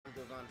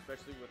on,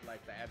 especially with like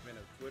the advent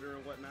of Twitter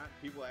and whatnot,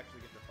 people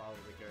actually get to follow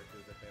the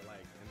characters that they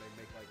like, and they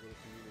make like little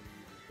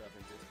communities and stuff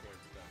in Discord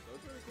and stuff. So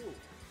it's really cool.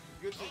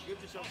 Good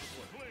to show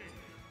support.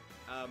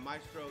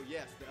 Maestro,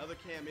 yes, the other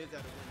cam is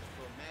at a window,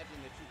 so imagine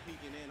that you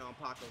peeking in on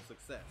Paco's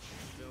success.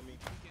 You feel me?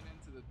 Peeking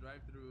into the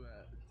drive-thru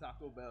at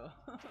Taco Bell.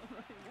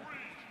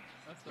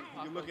 That's the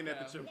Paco You're looking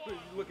cam. at the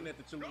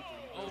chalupa.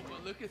 Oh,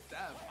 but look at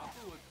that.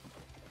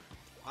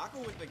 Paco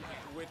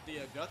with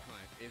the duck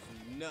hunt is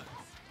nuts.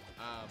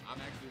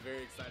 I'm actually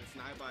very excited.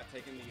 Snibot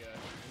taking the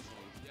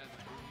Inkling. Yeah,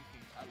 the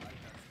Inkling. I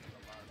like that skin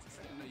a lot. It's a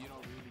skin that you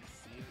don't really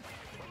see it.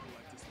 People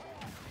like to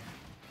sport.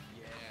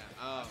 Yeah.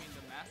 I mean,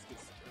 the mask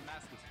is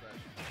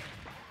fresh.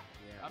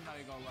 Yeah. I'm not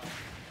even gonna lie.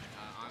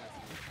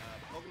 Honestly,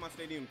 Pokemon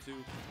Stadium 2.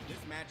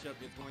 This matchup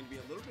is going to be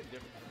a little bit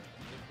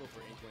difficult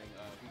for Inkling,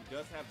 who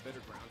does have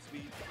better ground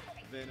speed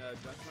than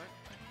Duck Hunt.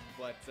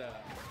 But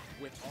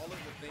with all of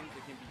the things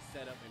that can be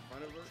set up in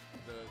front of her,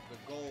 the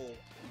goal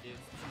is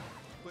to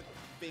put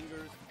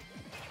fingers,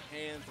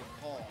 hands, and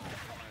paws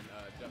on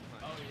Duck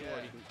Hunt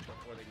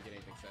before they can get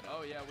anything set up.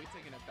 Oh yeah, we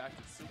taking it back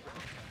to Super.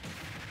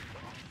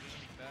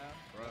 That's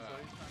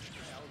what he's trying to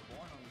say. I was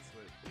born on the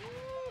Switch.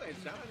 Ooh, and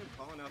shout out him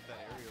calling out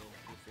that aerial.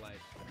 It's like,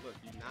 look,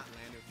 you're not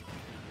landing for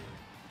the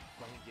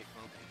don't get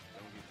comfy.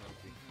 Don't get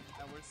comfy.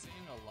 And we're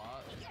seeing a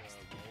lot of the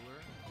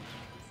roller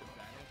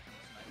disadvantage from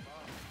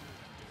Snibot.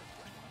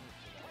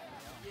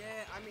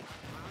 Yeah, I mean,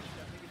 honestly,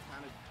 I think it's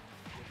kind of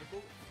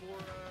difficult for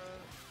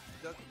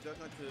Duck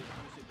Hunt to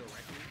punish it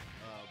directly.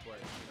 But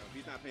you know, if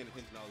he's not paying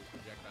attention to all these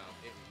projectiles,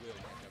 it will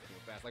catch up to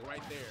him fast. Like right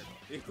there,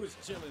 it was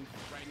chilling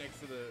right next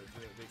to the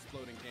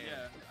exploding can.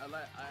 Yeah,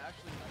 I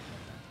actually like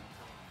that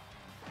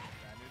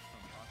advantage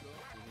from Paco.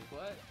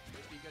 But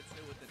if he gets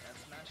hit with an F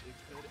smash, it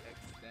could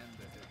extend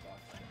the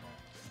hitbox.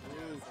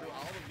 So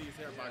all of these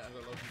hitboxes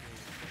are located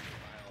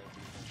by all of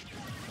these.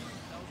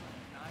 That was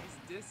a nice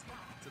disc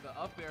to the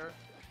up air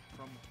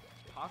from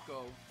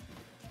Paco.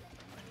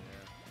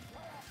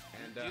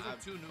 And these are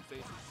two new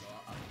faces, so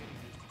I'm getting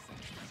used to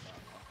saying Snibot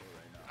Paco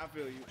right now. I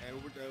feel you, and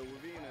we're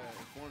being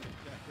informed of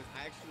that because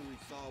I actually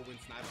saw when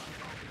Snibot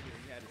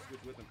he had to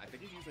switch with him. I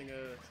think he's using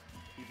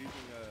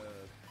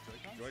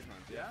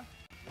Joy-Cons. Yeah.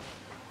 You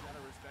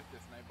gotta respect this.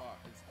 Snibot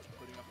is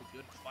putting up a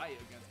good fight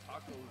against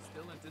Paco, who's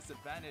still in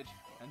disadvantage,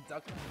 and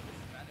Duck Hunt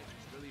disadvantage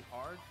is really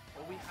hard.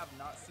 But we have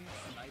not seen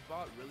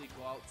Snibot really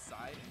go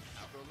outside and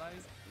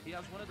capitalize. He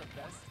has one of the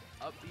best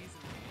up Bs in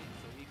the game,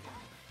 so he can,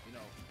 you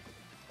know,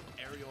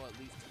 aerial at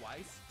least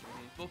twice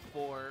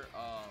before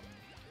the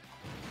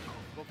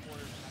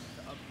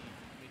up B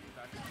make it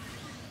back.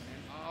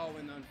 Oh,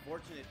 an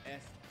unfortunate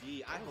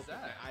SD. I hope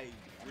that I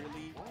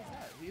really. What was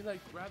that? He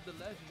like grabbed the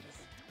ledge and just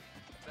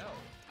fell.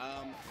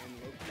 And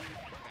Loki,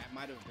 that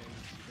might have been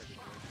because of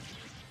Joy-Cons.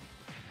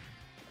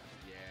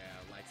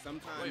 Yeah, like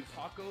sometimes. Wait,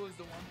 Paco is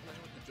the one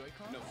playing with the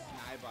Joy-Cons? No,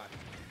 Snibot is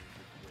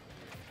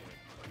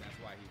and that's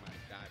why he might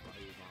have died while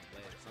he was on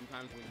ledge.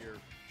 Sometimes when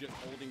you're just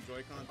holding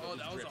Joy-Cons,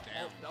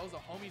 that was a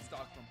homie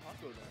stock from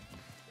Paco then.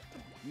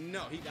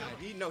 No, he died.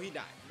 He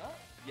died. No?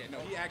 Yeah, no,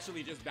 he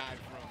actually just died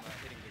from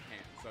hitting the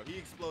can. So he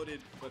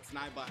exploded, but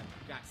Snibot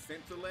got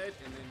sent to ledge,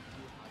 and then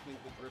I think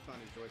the drift on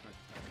his Joy-Cons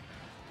just touched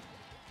down.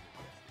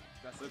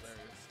 That's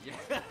hilarious. Yeah,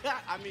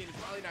 I mean,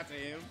 it's probably not to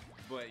him,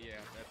 but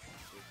yeah, it's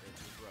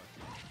rough.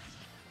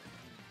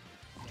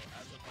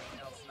 As of right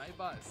now,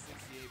 Snibot is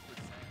 68%.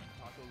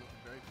 Paco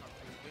looking very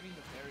comfortable, winning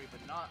the parry,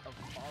 but not a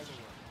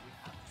follow-up. We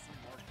have to see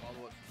more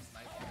follow-ups from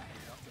Snibot.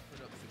 They want to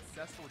put up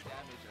successful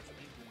damage as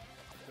Inkling,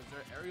 because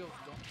their aerials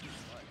don't do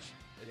much.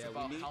 It's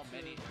about how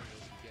many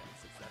aerials you get in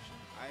succession.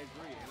 I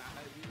agree, and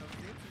you know,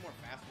 he needs some more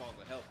fastballs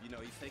to help. You know,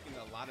 he's taking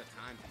a lot of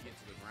time to get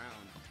to the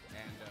ground,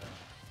 and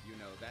you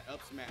know, that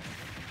up smash a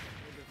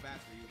little bit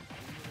faster. He was a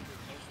little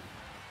bit closer.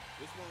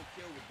 This won't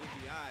kill with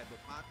Big Eye, but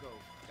Paco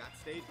got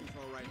stage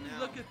control right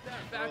now. Look at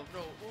that back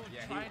throw.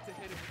 Yeah, trying to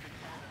hit it with the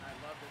cannon. I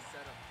love this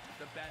setup.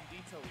 The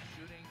Bandito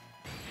shooting.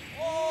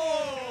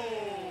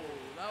 Oh!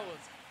 That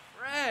was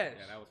fresh.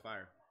 Yeah, that was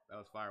fire. That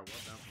was fire.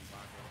 Well done from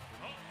Paco.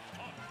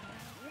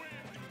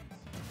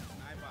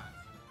 Snibot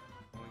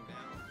going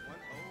down 1-0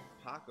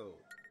 Paco.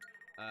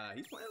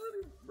 He's playing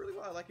really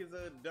well. I like his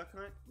Duck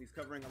Hunt. He's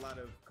covering a lot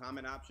of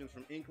common options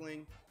from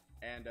Inkling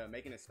and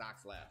making his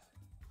stocks last.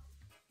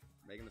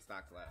 Making the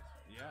stocks last.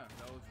 Yeah,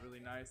 that was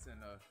really nice, and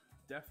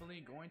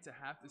definitely going to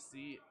have to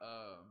see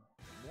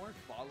more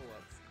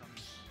follow-ups coming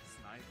from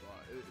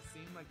Snibot. It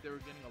seemed like they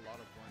were getting a lot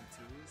of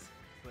 1-2s,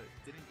 but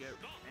didn't get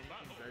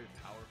anything very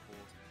powerful.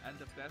 And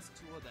the best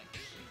tool that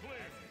Inkling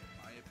has, in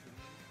my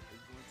opinion,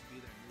 is going to be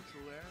their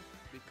neutral air,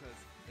 because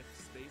if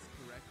spaced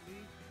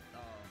correctly,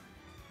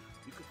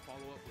 you could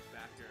follow up with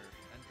back air,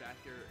 and back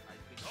air, I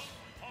think,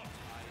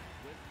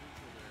 with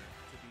neutral air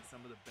to be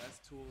some of the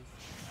best tools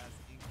as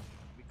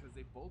Inkling, because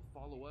they both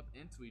follow up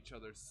into each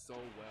other so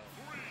well.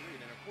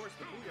 And of course,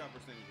 the booyah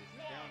percentage is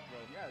down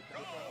throw. Yeah,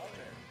 down throw up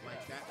there. Like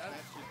that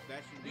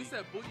should be. You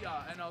said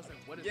booyah, and I was like,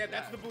 what is that? Yeah,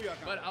 that's the booyah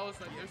combo. But I was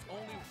like, there's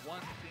only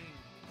one thing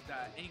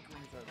that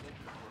Inklings are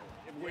looking for.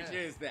 Which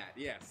is that,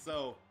 yes.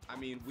 So I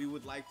mean, we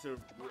would like to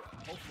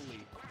hopefully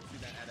see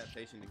that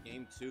adaptation in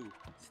Game 2.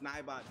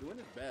 Snibot doing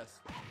his best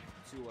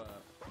to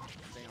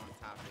stay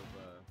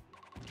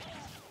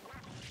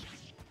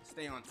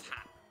on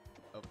top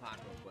of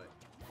Paco, but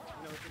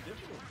you know, it's a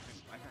difficult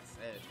thing. Like I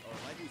said, or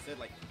like we said,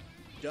 like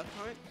Duck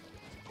Hunt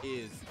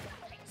is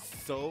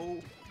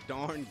so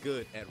darn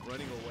good at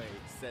running away,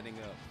 setting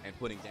up, and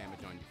putting damage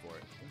on you for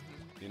it.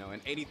 You know,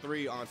 and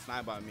 83 on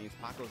Snibot means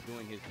Paco's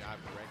doing his job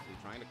correctly,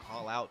 trying to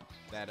call out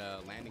that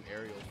landing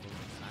aerial from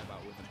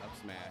Snibot with an up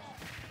smash.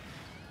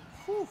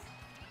 Whew.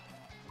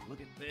 Look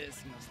at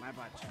this, you know,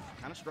 Snibot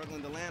kind of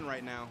struggling to land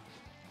right now.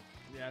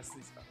 Yes,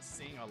 he's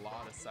seeing a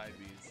lot of side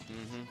Bs.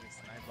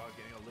 Snibot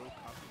getting a little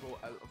comfortable.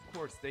 Of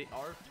course, they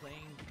are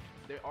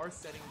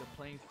setting the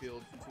playing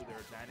field to their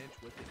advantage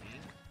with the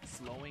ink,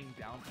 slowing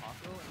down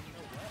Paco. And you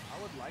know what?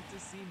 I would like to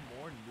see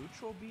more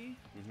neutral B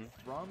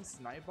from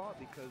Snibot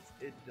because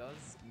it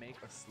does make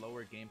a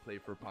slower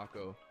gameplay for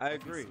Paco. I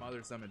agree. He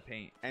smothers them in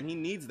paint. And he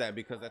needs that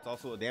because that's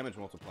also a damage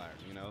multiplier.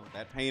 You know,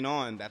 that paint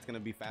on, that's going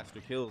to be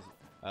faster kills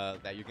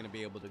that you're going to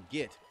be able to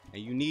get.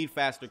 And you need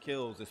faster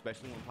kills,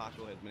 especially when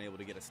Paco has been able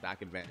to get a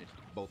stock advantage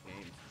both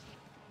games.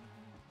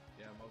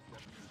 Yeah, most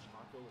definitely.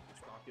 Paco with the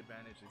stock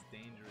advantage is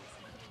dangerous.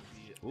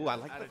 Ooh, I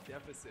like at that. A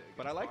deficit,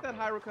 but I like Paco. that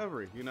high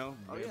recovery, you know,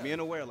 yeah. being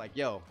aware, like,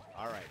 yo,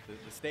 all right,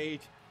 the stage,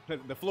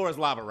 the floor is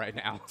lava right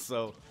now,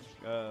 so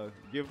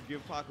give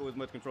Paco as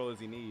much control as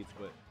he needs.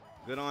 But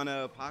good on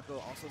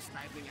Paco, also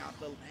sniping out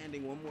the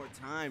landing one more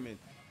time, and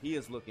he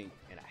is looking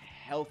in a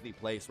healthy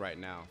place right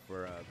now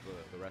for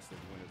the rest of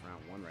the winners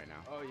round 1 right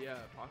now. Oh yeah,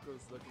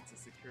 Paco's looking to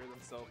secure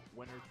themselves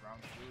winners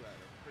round 2 at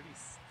a pretty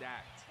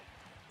stacked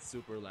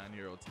Super LAN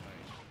Hero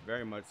tonight.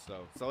 Very much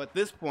so. So at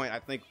this point, I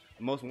think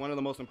one of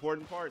the most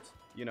important parts,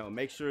 you know,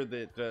 make sure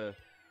that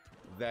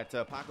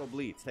Paco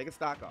bleeds. Take a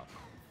stock off.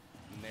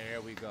 And there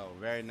we go.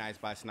 Very nice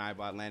by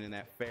Snibot, landing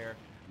that fair,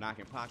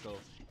 knocking Paco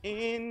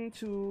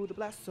into the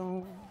blast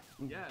zone.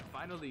 Yeah,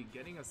 finally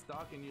getting a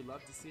stock, and you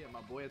love to see it,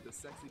 my boy, at the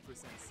sexy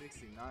percent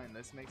 69.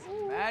 Let's make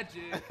some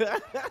magic.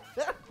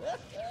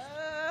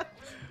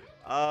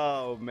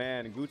 Oh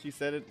man, Gucci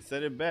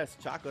said it best.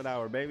 Chocolate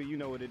hour, baby. You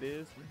know what it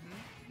is.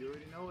 You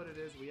already know what it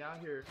is. We out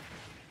here.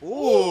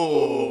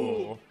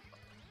 Ooh.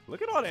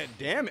 Look at all that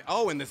damage.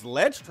 Oh, and this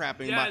ledge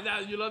trapping.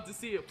 Yeah, you love to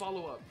see it.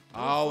 Follow up.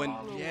 Oh,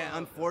 and yeah,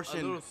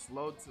 unfortunate. A little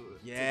slow to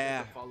it.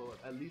 Yeah. To follow up.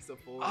 At least a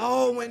full.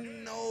 Oh,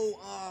 and no.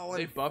 Oh,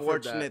 they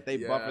unfortunate. They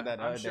buffered that.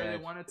 I'm sure they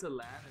wanted to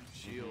land and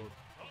shield.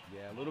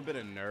 Yeah, a little bit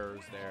of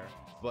nerves there,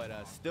 but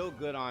still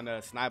good on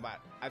Snibot.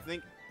 I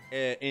think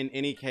in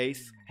any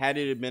case, had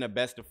it been a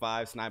best of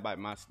 5, Snibot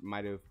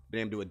might have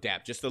been able to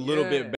adapt just a little bit better.